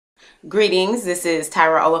Greetings, this is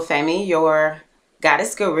Tirra, your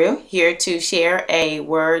goddess guru, here to share a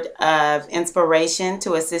word of inspiration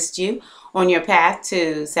to assist you on your path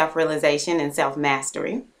to self-realization and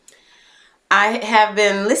self-mastery. I have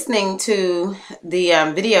been listening to the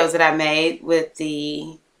videos that I made with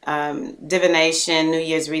the Divination New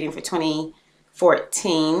Year's reading for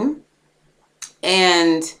 2014,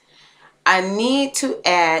 and I need to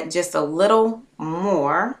add just a little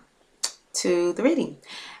more to the reading.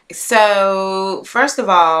 So first of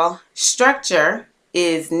all, structure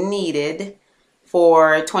is needed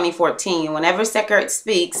for 2014. Whenever Sekert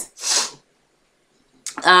speaks,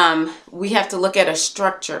 we have to look at a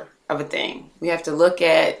structure of a thing. We have to look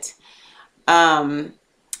at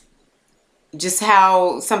just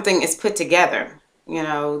how something is put together. You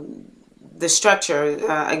know, the structure.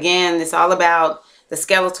 Again, it's all about the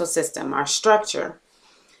skeletal system, our structure.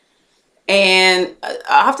 And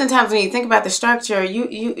oftentimes when you think about the structure,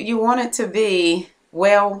 you want it to be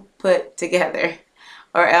well put together,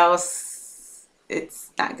 or else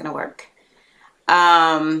it's not going to work.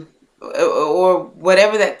 Or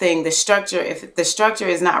whatever that thing, the structure, if the structure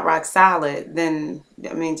is not rock solid, then,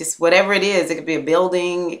 I mean, just whatever it is, it could be a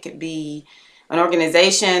building, it could be an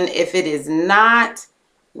organization. If it is not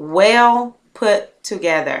well put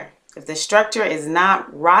together, if the structure is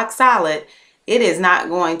not rock solid, it is not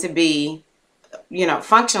going to be, you know,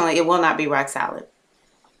 functionally, it will not be rock solid.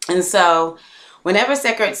 And so whenever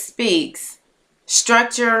Sekert speaks,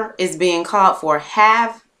 structure is being called for.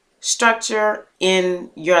 Have structure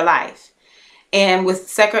in your life. And with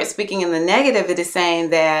Sekert speaking in the negative, it is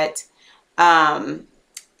saying that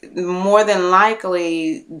more than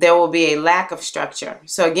likely there will be a lack of structure.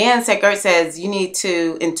 So again, Sekert says you need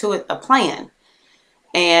to intuit a plan.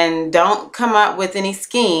 And don't come up with any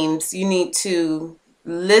schemes. You need to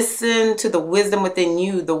listen to the wisdom within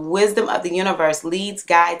you. The wisdom of the universe leads,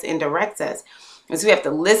 guides, and directs us. And so we have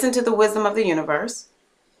to listen to the wisdom of the universe.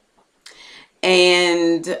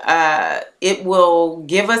 And it will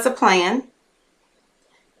give us a plan.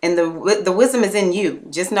 And the wisdom is in you.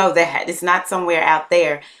 Just know that. It's not somewhere out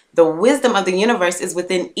there. The wisdom of the universe is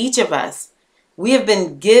within each of us. We have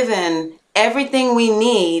been given everything we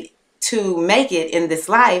need to make it in this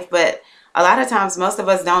life, but a lot of times most of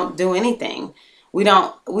us don't do anything.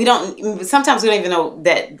 Sometimes we don't even know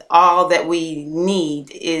that all that we need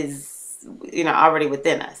is, you know, already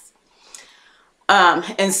within us.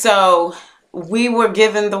 And so we were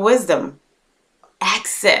given the wisdom,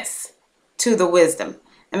 access to the wisdom.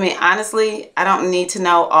 I mean, honestly, I don't need to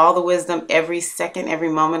know all the wisdom every second, every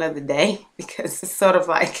moment of the day, because it's sort of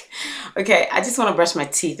like, okay, I just want to brush my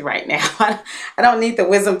teeth right now. I don't need the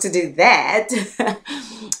wisdom to do that.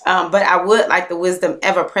 But I would like the wisdom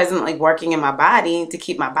ever presently working in my body to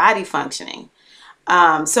keep my body functioning.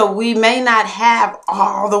 So we may not have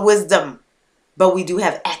all the wisdom, but we do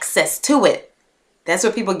have access to it. That's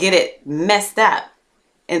where people get it messed up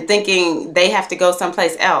and thinking they have to go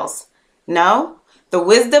someplace else. No. The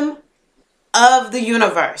wisdom of the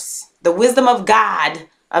universe, the wisdom of God,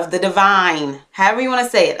 of the divine, however you want to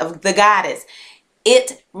say it, of the goddess,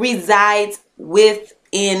 it resides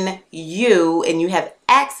within you and you have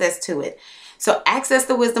access to it. So access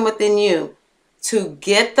the wisdom within you to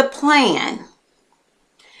get the plan.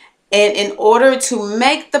 And in order to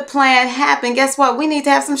make the plan happen, guess what? We need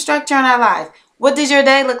to have some structure in our life. What does your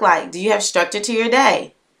day look like? Do you have structure to your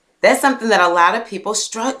day? That's something that a lot of people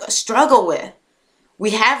struggle with.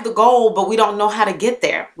 We have the goal, but we don't know how to get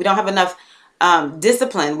there. We don't have enough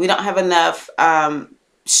discipline. We don't have enough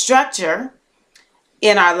structure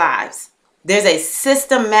in our lives. There's a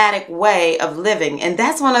systematic way of living. And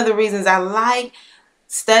that's one of the reasons I like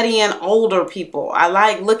studying older people. I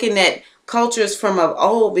like looking at cultures from of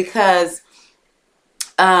old because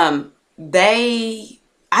I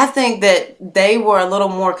think that they were a little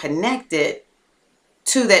more connected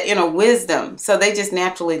to that inner wisdom. So they just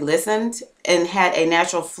naturally listened and had a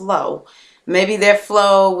natural flow. Maybe their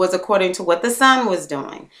flow was according to what the sun was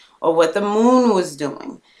doing or what the moon was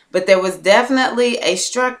doing. But there was definitely a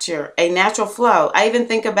structure, a natural flow. I even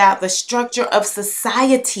think about the structure of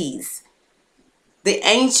societies. The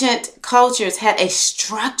ancient cultures had a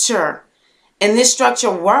structure, and this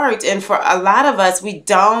structure worked. And for a lot of us, we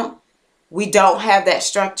don't have that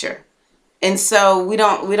structure. And so we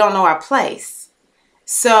don't know our place.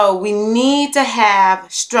 So we need to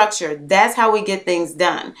have structure. That's how we get things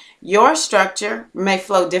done. Your structure may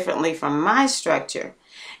flow differently from my structure.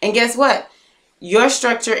 And guess what? Your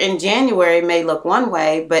structure in January may look one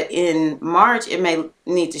way, but in March it may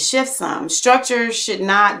need to shift some. Structure should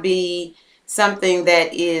not be something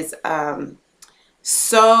that is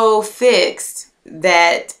so fixed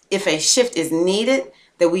that if a shift is needed,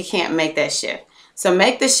 that we can't make that shift. So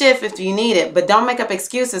make the shift if you need it, but don't make up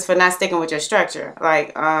excuses for not sticking with your structure.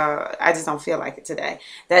 Like, I just don't feel like it today.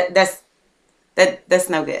 That's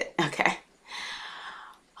no good. Okay.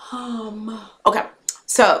 Okay.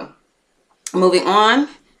 So moving on,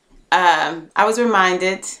 I was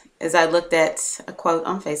reminded as I looked at a quote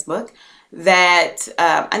on Facebook that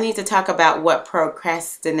I need to talk about what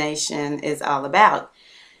procrastination is all about.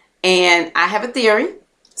 And I have a theory.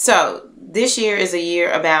 So this year is a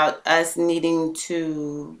year about us needing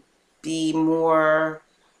to be more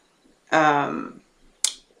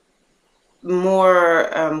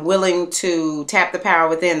willing to tap the power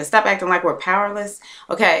within, to stop acting like we're powerless.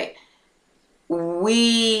 Okay,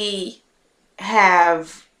 we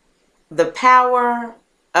have the power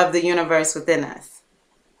of the universe within us.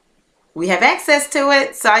 We have access to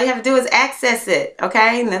it, so all you have to do is access it,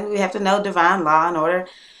 okay? And then we have to know divine law in order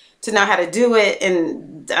to know how to do it.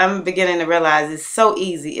 And I'm beginning to realize it's so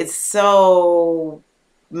easy. It's so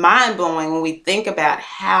mind-blowing when we think about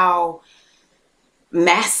how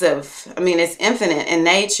massive, I mean, it's infinite in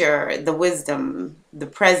nature, the wisdom, the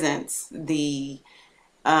presence, the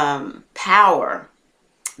power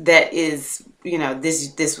that is, you know,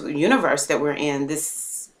 this universe that we're in,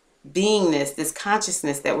 this beingness, this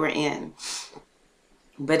consciousness that we're in.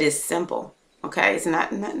 But it's simple, okay? It's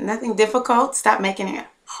nothing difficult. Stop making it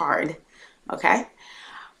hard, okay?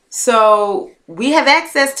 So we have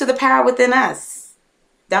access to the power within us.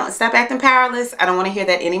 Don't stop acting powerless. I don't want to hear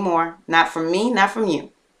that anymore. Not from me, not from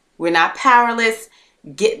you. We're not powerless.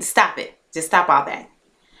 Stop it. Just stop all that.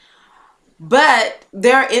 But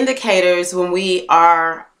there are indicators when we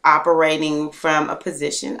are operating from a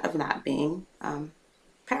position of not being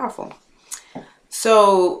powerful.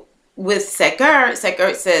 So with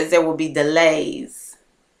Sekert says there will be delays.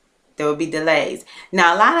 There will be delays.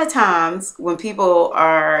 Now, a lot of times when people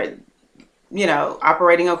are, you know,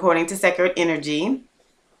 operating according to Sekert energy,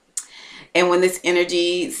 and when this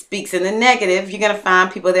energy speaks in the negative, you're going to find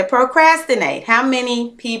people that procrastinate. How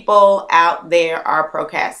many people out there are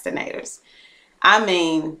procrastinators? I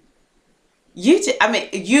mean,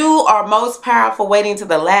 you are most powerful waiting to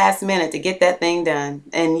the last minute to get that thing done.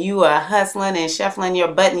 And you are hustling and shuffling your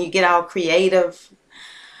butt and you get all creative.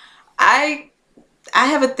 I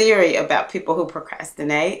have a theory about people who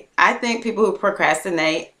procrastinate. I think people who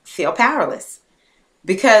procrastinate feel powerless.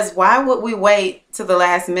 Because why would we wait to the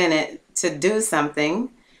last minute to do something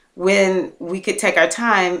when we could take our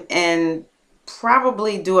time and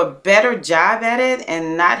probably do a better job at it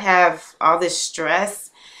and not have all this stress,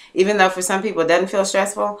 even though for some people it doesn't feel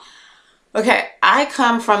stressful? Okay, I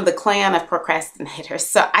come from the clan of procrastinators,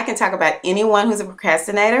 so I can talk about anyone who's a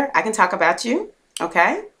procrastinator. I can talk about you,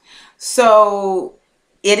 okay? So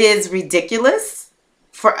it is ridiculous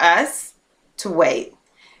for us to wait.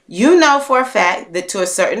 You know for a fact that to a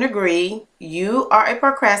certain degree, you are a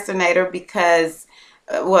procrastinator because,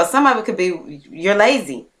 well, some of it could be you're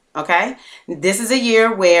lazy, okay? This is a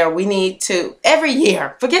year where we need to, every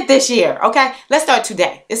year, forget this year, okay? Let's start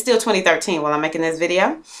today. It's still 2013 while I'm making this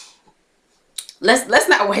video. Let's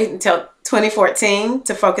not wait until 2014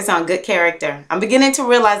 to focus on good character. I'm beginning to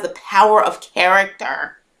realize the power of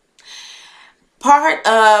character. Part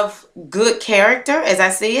of good character, as I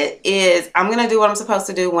see it, is I'm going to do what I'm supposed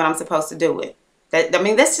to do when I'm supposed to do it.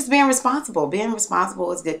 That's just being responsible. Being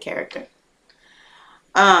responsible is good character.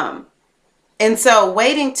 And so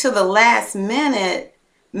waiting to the last minute,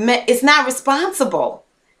 it's not responsible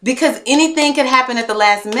because anything can happen at the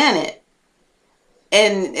last minute.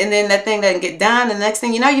 And then that thing doesn't get done. And the next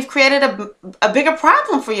thing you know, you've created a bigger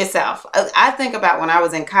problem for yourself. I think about when I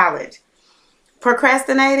was in college.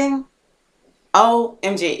 Procrastinating.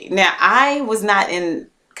 OMG. Now, I was not in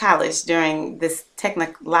college during this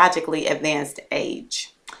technologically advanced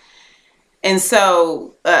age. And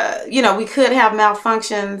so, you know, we could have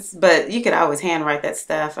malfunctions, but you could always handwrite that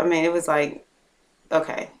stuff. I mean, it was like,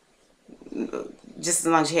 okay, just as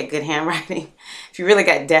long as you had good handwriting. If you really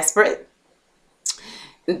got desperate,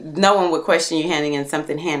 no one would question you handing in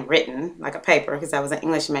something handwritten, like a paper, because I was an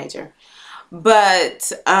English major.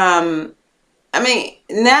 But, I mean,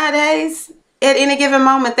 nowadays, at any given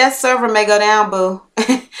moment, that server may go down, boo.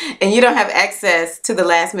 And you don't have access to the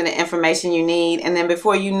last minute information you need. And then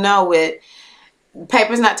before you know it,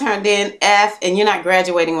 paper's not turned in, and you're not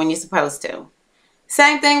graduating when you're supposed to.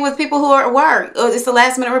 Same thing with people who are at work. Oh, it's the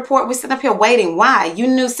last minute report. We're sitting up here waiting. Why? You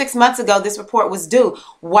knew 6 months ago this report was due.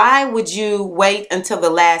 Why would you wait until the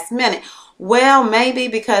last minute? Well, maybe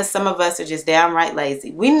because some of us are just downright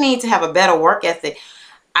lazy. We need to have a better work ethic.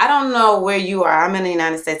 I don't know where you are. I'm in the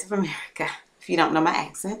United States of America, if you don't know my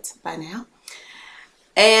accent by now.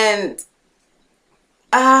 And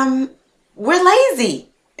we're lazy.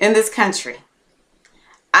 in this country.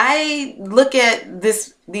 I look at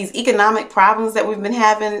these economic problems that we've been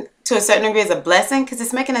having to a certain degree as a blessing, because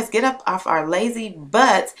it's making us get up off our lazy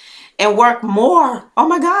butts and work more. Oh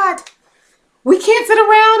my God. We can't sit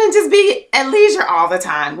around and just be at leisure all the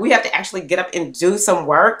time. We have to actually get up and do some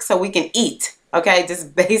work so we can eat. Okay,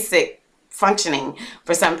 just basic functioning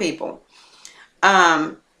for some people.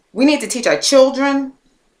 We need to teach our children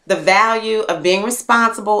the value of being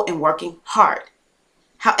responsible and working hard.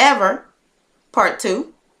 However, part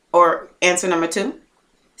two, or answer number two,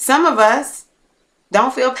 some of us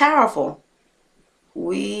don't feel powerful.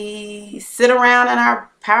 We sit around in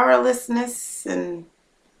our powerlessness and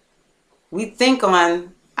we think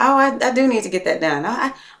on, oh, I do need to get that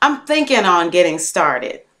done. I'm thinking on getting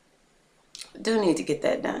started. I do need to get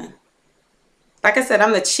that done. Like I said,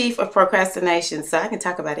 I'm the chief of procrastination, so I can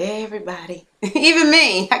talk about everybody. Even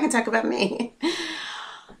me. I can talk about me.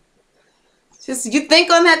 Just you think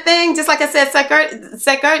on that thing, just like I said,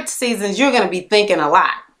 second seasons, you're going to be thinking a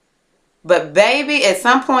lot. But baby, at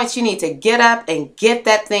some point you need to get up and get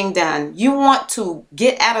that thing done. You want to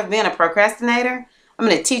get out of being a procrastinator? I'm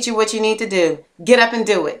going to teach you what you need to do. Get up and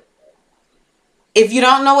do it. If you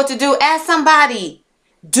don't know what to do, ask somebody.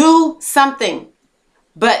 Do something.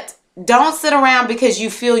 But don't sit around because you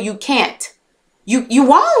feel you can't. You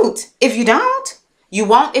won't if you don't. You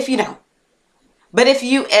won't if you don't. But if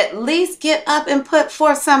you at least get up and put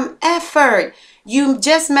forth some effort, you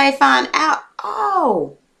just may find out,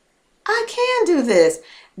 oh, I can do this.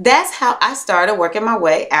 That's how I started working my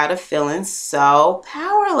way out of feeling so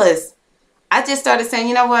powerless. I just started saying,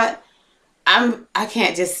 you know what? I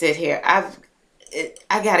can't just sit here. I've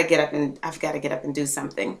got to get up and do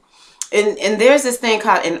something. And there's this thing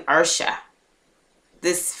called inertia.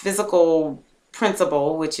 This physical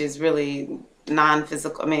principle, which is really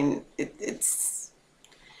non-physical. I mean, it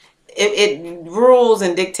rules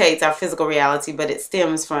and dictates our physical reality, but it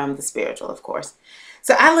stems from the spiritual, of course.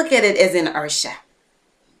 So I look at it as inertia.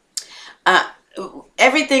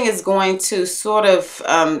 Everything is going to sort of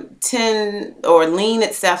tend or lean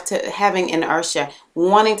itself to having inertia,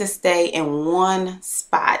 wanting to stay in one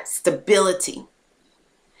spot, stability.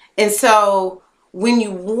 And so when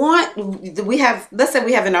you want, let's say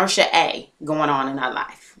we have inertia A going on in our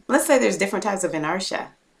life. Let's say there's different types of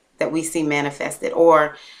inertia that we see manifested,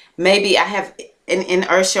 or maybe I have an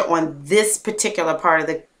inertia on this particular part of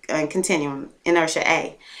the continuum, inertia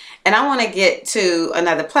A, and I want to get to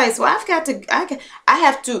another place. Well, I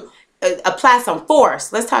have to apply some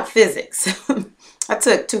force. Let's talk physics. I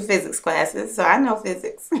took 2 physics classes, so I know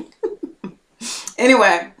physics.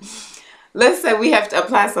 Anyway, let's say we have to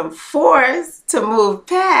apply some force to move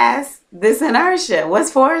past this inertia.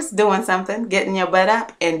 What's force? Doing something, getting your butt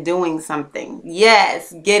up and doing something.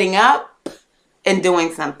 Yes, getting up and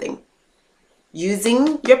doing something.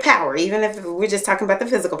 Using your power, even if we're just talking about the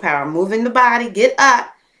physical power, moving the body, get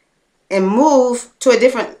up and move to a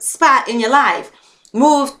different spot in your life.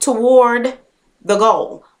 Move toward the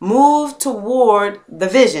goal. Move toward the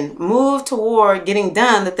vision. Move toward getting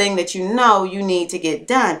done the thing that you know you need to get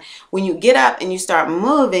done. When you get up and you start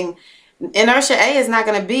moving, inertia A is not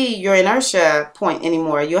going to be your inertia point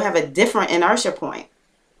anymore. You'll have a different inertia point.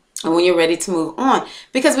 And when you're ready to move on,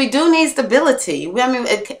 because we do need stability. I mean,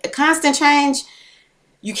 a constant change,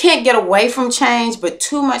 you can't get away from change, but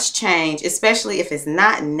too much change, especially if it's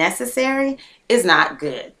not necessary, is not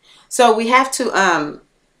good. So we have to,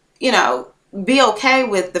 you know, be okay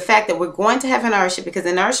with the fact that we're going to have inertia, because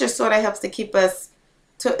inertia sort of helps to keep us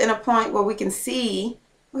in a point where we can see,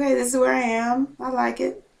 okay, this is where I am. I like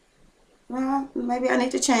it. Well, maybe I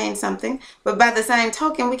need to change something. But by the same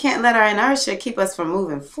token, we can't let our inertia keep us from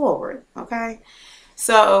moving forward, okay?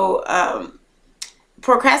 So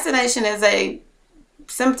procrastination is a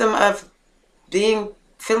symptom of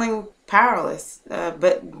feeling powerless.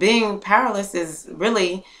 But being powerless is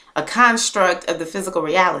really a construct of the physical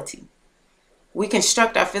reality. We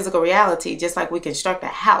construct our physical reality just like we construct a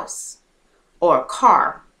house or a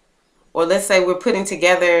car. Or let's say we're putting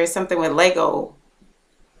together something with Lego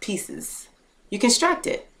pieces. You construct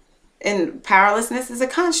it. And powerlessness is a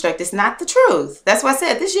construct. It's not the truth. That's why I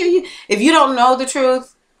said this year, if you don't know the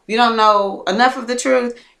truth, you don't know enough of the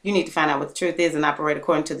truth, you need to find out what the truth is and operate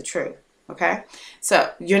according to the truth. Okay? So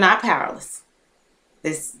you're not powerless.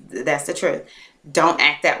 That's the truth. Don't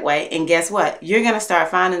act that way. And guess what? You're going to start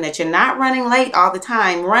finding that you're not running late all the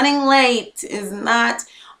time. Running late is not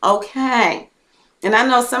okay. And I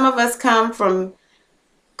know some of us come from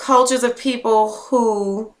cultures of people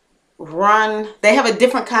who they have a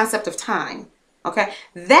different concept of time. Okay?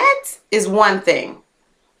 That is one thing.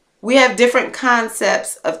 We have different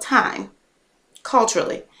concepts of time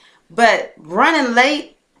culturally. But running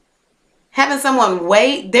late Having someone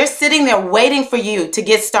wait, they're sitting there waiting for you to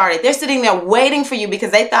get started. They're sitting there waiting for you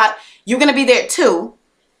because they thought you're going to be there at 2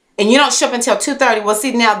 and you don't show up until 2:30. Well,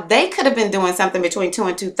 see, now they could have been doing something between 2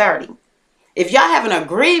 and 2:30. If y'all have an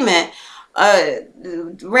agreement,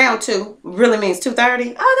 round 2 really means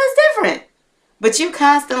 2:30. Oh, that's different. But you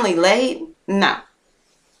constantly late? No.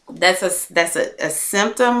 That's a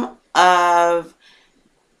symptom of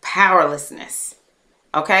powerlessness.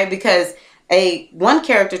 Okay? Because one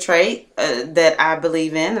character trait that I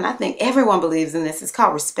believe in, and I think everyone believes in this, is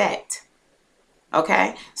called respect.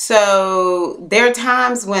 Okay? So there are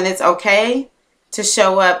times when it's okay to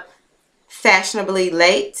show up fashionably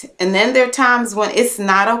late, and then there are times when it's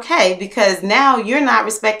not okay because now you're not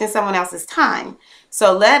respecting someone else's time.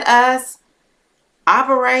 So let us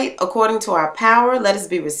operate according to our power. Let us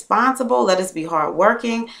be responsible. Let us be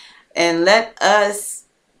hardworking, and let us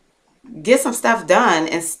get some stuff done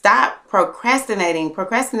and stop procrastinating.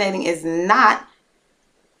 Procrastinating is not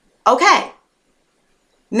okay.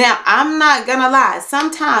 Now, I'm not gonna lie.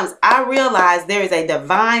 Sometimes I realize there is a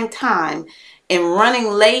divine time, and running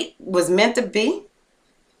late was meant to be.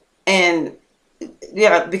 And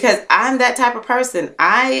yeah, because I'm that type of person.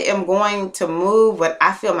 I am going to move what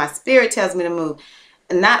I feel my spirit tells me to move,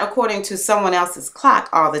 not according to someone else's clock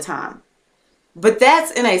all the time. But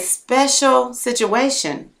that's in a special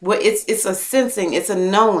situation where it's a sensing, it's a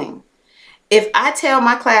knowing. If I tell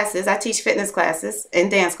my classes, I teach fitness classes and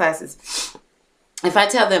dance classes. If I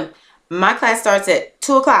tell them my class starts at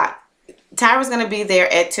 2 o'clock, Tyra's going to be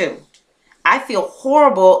there at 2. I feel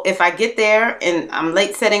horrible if I get there and I'm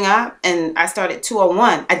late setting up and I start at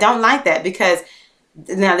 2:01. I don't like that because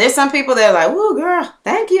now there's some people that are like, "Ooh, girl,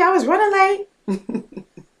 thank you. I was running late."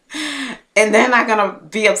 And they're not going to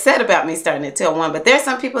be upset about me starting at 2:01. But there's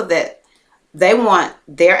some people that they want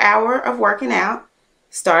their hour of working out,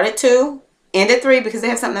 start at 2, end at 3 because they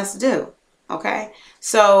have something else to do. Okay?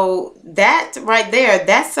 So that right there,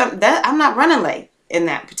 that's something that I'm not running late. In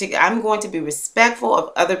that particular, I'm going to be respectful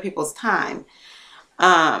of other people's time.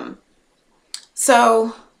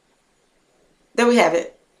 So there we have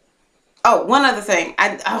it. Oh, one other thing.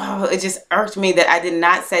 It just irked me that I did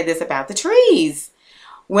not say this about the trees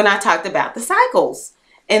when I talked about the cycles.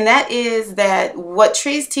 And that is that what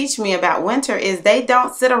trees teach me about winter is they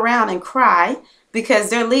don't sit around and cry because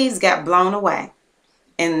their leaves got blown away.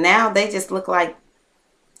 And now they just look like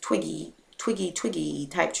twiggy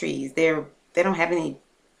type trees. They don't have any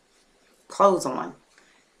clothes on.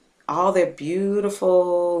 All their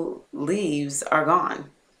beautiful leaves are gone.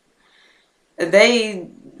 They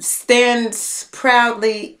stand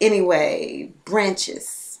proudly anyway.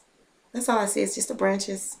 Branches. That's all I see. It's just the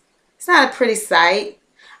branches. It's not a pretty sight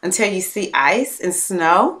until you see ice and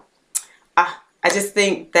snow. I just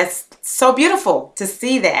think that's so beautiful to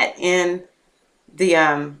see that in the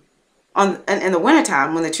in the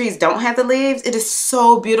wintertime when the trees don't have the leaves. It is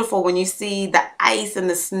so beautiful when you see the ice and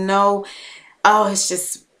the snow. Oh,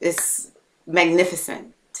 it's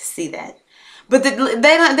magnificent to see that. But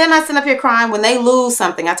they're not sitting up here crying when they lose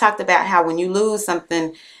something. I talked about how when you lose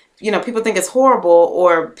something, people think it's horrible,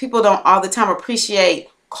 or people don't all the time appreciate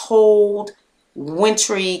cold,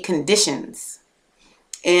 wintry conditions.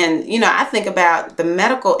 And, I think about the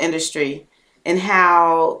medical industry and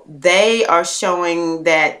how they are showing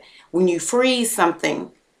that when you freeze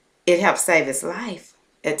something, it helps save its life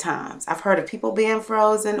at times. I've heard of people being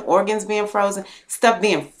frozen, organs being frozen, stuff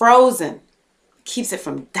being frozen keeps it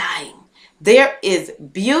from dying. There is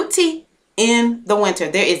beauty in the winter.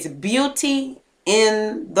 There is beauty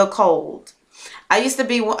in the cold. I used to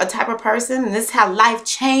be a type of person, and this is how life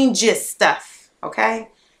changes stuff, okay?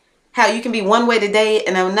 How you can be one way today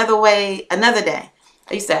and another way another day.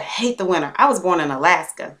 I used to hate the winter. I was born in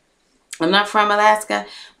Alaska. I'm not from Alaska,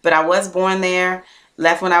 but I was born there,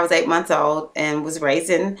 left when I was 8 months old, and was raised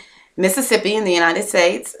in Mississippi in the United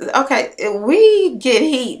States. Okay, we get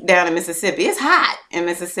heat down in Mississippi. It's hot in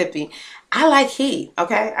Mississippi. I like heat,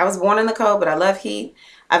 okay? I was born in the cold, but I love heat.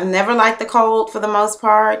 I've never liked the cold for the most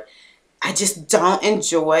part. I just don't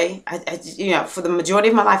enjoy, for the majority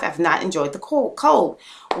of my life, I've not enjoyed the cold.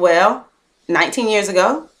 Well, 19 years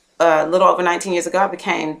ago, a little over 19 years ago, I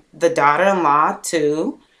became the daughter-in-law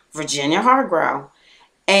to Virginia Hargrove.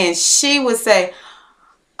 And she would say,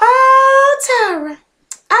 "Oh, Tirra,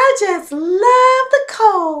 I just love the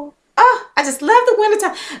cold. Oh, I just love the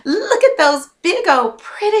wintertime. Look at those big old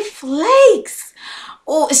pretty flakes.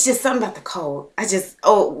 Oh, it's just something about the cold.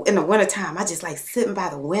 In the wintertime, I just like sitting by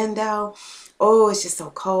the window. Oh, it's just so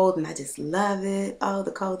cold and I just love it. Oh,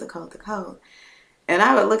 the cold, the cold, the cold." And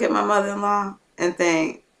I would look at my mother-in-law and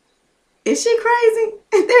think, is she crazy?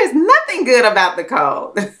 There's nothing good about the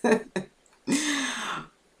cold.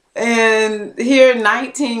 And And here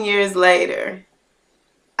 19 years later,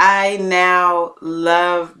 I now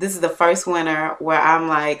love, this is the first winter where I'm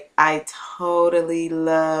like, I totally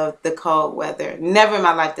love the cold weather. Never in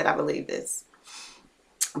my life did I believe this.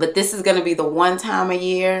 But this is going to be the one time a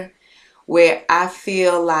year where I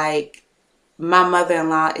feel like my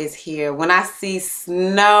mother-in-law is here. When I see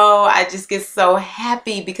snow, I just get so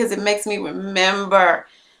happy because it makes me remember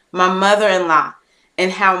my mother-in-law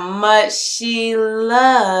and how much she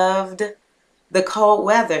loved the cold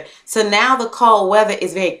weather. So now the cold weather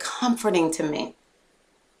is very comforting to me.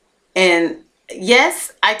 And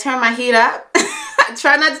yes, I turn my heat up. I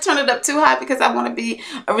try not to turn it up too high because I want to be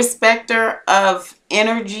a respecter of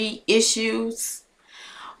energy issues.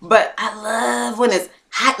 But I love when it's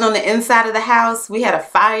hot on the inside of the house. We had a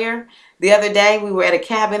fire the other day. We were at a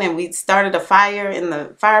cabin and we started a fire in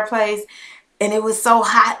the fireplace. And it was so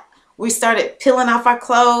hot. We started peeling off our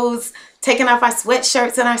clothes, taking off our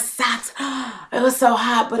sweatshirts and our socks. It was so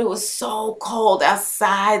hot, but it was so cold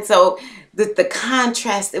outside. So the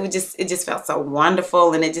contrast, it just felt so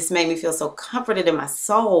wonderful, and it just made me feel so comforted in my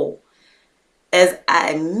soul as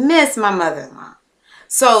I miss my mother-in-law.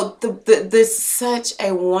 So there's such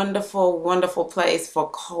a wonderful, wonderful place for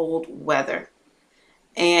cold weather.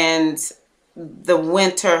 And the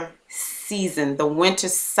winter season, the winter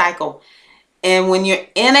cycle. And when you're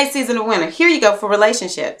in a season of winter, here you go for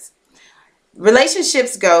relationships.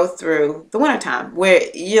 Relationships go through the wintertime where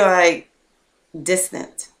you're like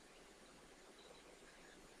distant.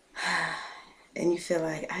 And you feel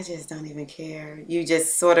like, I just don't even care. You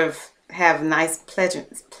just sort of have nice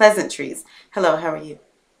pleasantries. Hello, how are you?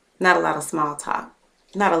 Not a lot of small talk.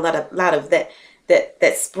 Not a lot of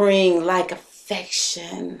that spring-like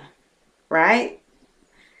affection, right?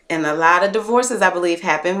 And a lot of divorces, I believe,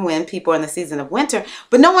 happen when people are in the season of winter.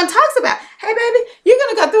 But no one talks about, hey, baby, you're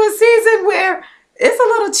going to go through a season where it's a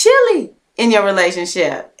little chilly in your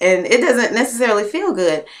relationship. And it doesn't necessarily feel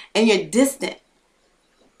good. And you're distant.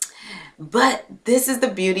 But this is the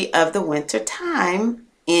beauty of the winter time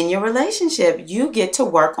in your relationship. You get to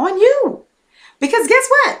work on you. Because guess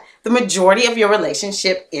what? The majority of your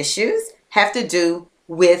relationship issues have to do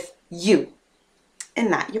with you and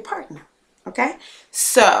not your partner. Okay?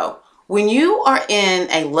 So when you are in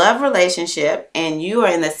a love relationship and you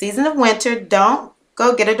are in the season of winter, don't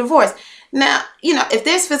go get a divorce. Now, you know, if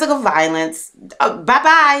there's physical violence,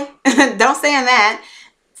 bye-bye. Don't stand that.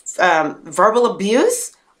 Verbal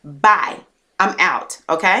abuse, bye. I'm out.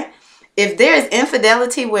 Okay? If there's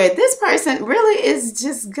infidelity where this person really is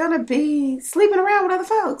just going to be sleeping around with other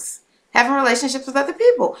folks, having relationships with other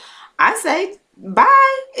people, I say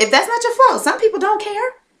bye. If that's not your fault. Some people don't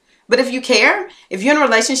care. But if you care, if you're in a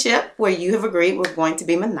relationship where you have agreed we're going to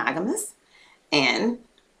be monogamous and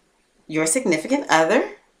your significant other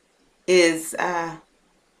is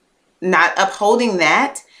not upholding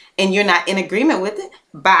that and you're not in agreement with it,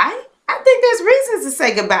 bye. I think there's reasons to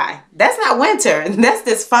say goodbye. That's not winter. That's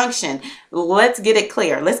dysfunction. Let's get it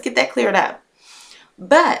clear. Let's get that cleared up.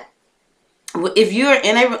 But if you're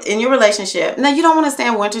in your relationship, now you don't want to stay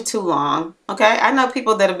in winter too long, okay? I know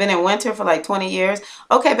people that have been in winter for like 20 years.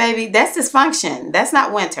 Okay, baby, that's dysfunction. That's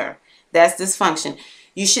not winter. That's dysfunction.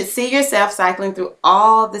 You should see yourself cycling through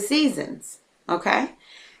all the seasons, okay?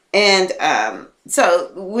 And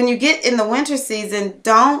so when you get in the winter season,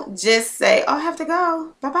 don't just say, oh, I have to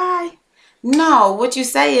go. Bye-bye. No, what you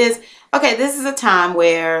say is, okay, this is a time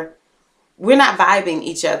where we're not vibing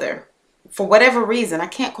each other. For whatever reason, I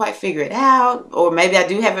can't quite figure it out, or maybe I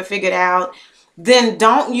do have it figured out, then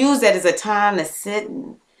don't use that as a time to sit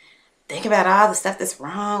and think about all the stuff that's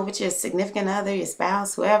wrong with your significant other, your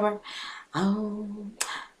spouse, whoever. Oh,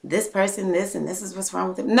 this person, this, and this is what's wrong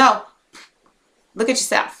with them. No, look at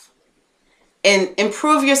yourself and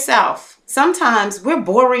improve yourself. Sometimes we're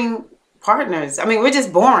boring partners. I mean, we're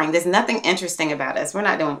just boring. There's nothing interesting about us. We're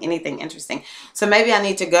not doing anything interesting. So maybe I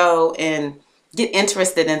need to go and get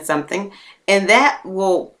interested in something, and that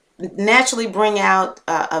will naturally bring out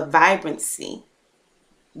a vibrancy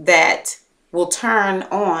that will turn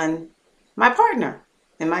on my partner.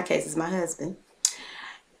 In my case, it's my husband.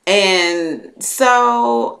 And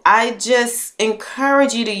so I just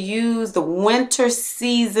encourage you to use the winter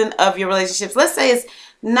season of your relationships. Let's say it's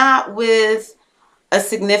not with a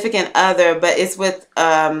significant other, but it's with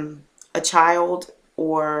a child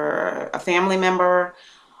or a family member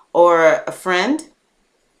or a friend.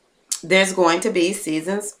 There's going to be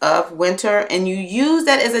seasons of winter, and you use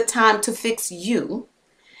that as a time to fix you.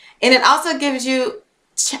 And it also gives you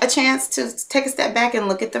a chance to take a step back and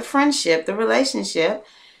look at the friendship, the relationship,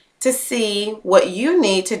 to see what you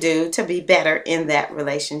need to do to be better in that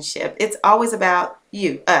relationship. It's always about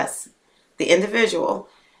you, us, the individual.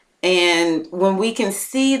 And when we can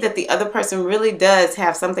see that the other person really does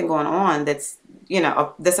have something going on that's,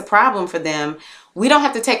 that's a problem for them, we don't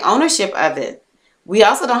have to take ownership of it. We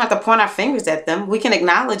also don't have to point our fingers at them. We can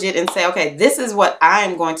acknowledge it and say, okay, this is what I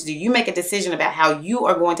am going to do. You make a decision about how you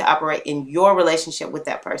are going to operate in your relationship with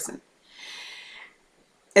that person.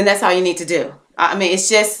 And that's all you need to do. I mean, it's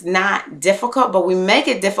just not difficult, but we make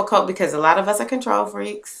it difficult because a lot of us are control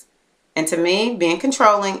freaks. And to me, being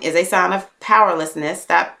controlling is a sign of powerlessness.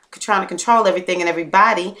 Stop trying to control everything and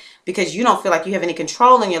everybody because you don't feel like you have any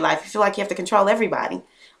control in your life. You feel like you have to control everybody.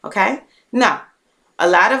 Okay? No. A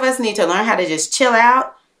lot of us need to learn how to just chill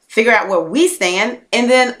out, figure out where we stand, and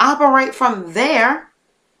then operate from there.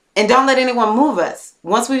 And don't let anyone move us.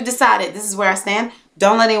 Once we've decided this is where I stand,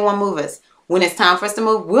 don't let anyone move us. When it's time for us to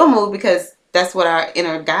move, we'll move because that's what our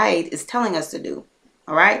inner guide is telling us to do.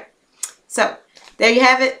 All right? So, there you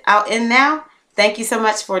have it. I'll end now. Thank you so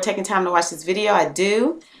much for taking time to watch this video. I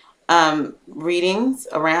do readings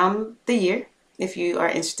around the year. If you are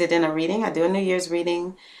interested in a reading, I do a New Year's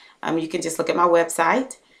reading. You can just look at my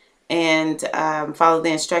website and follow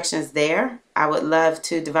the instructions there. I would love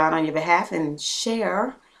to divine on your behalf and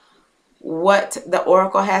share what the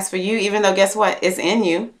oracle has for you, even though guess what? It's in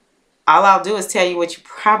you. All I'll do is tell you what you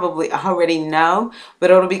probably already know,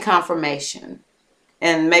 but it'll be confirmation.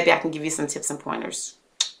 And maybe I can give you some tips and pointers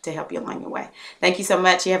to help you along your way. Thank you so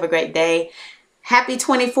much. You have a great day. Happy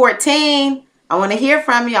 2014. I want to hear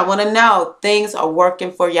from you. I want to know things are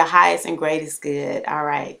working for your highest and greatest good. All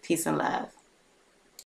right. Peace and love.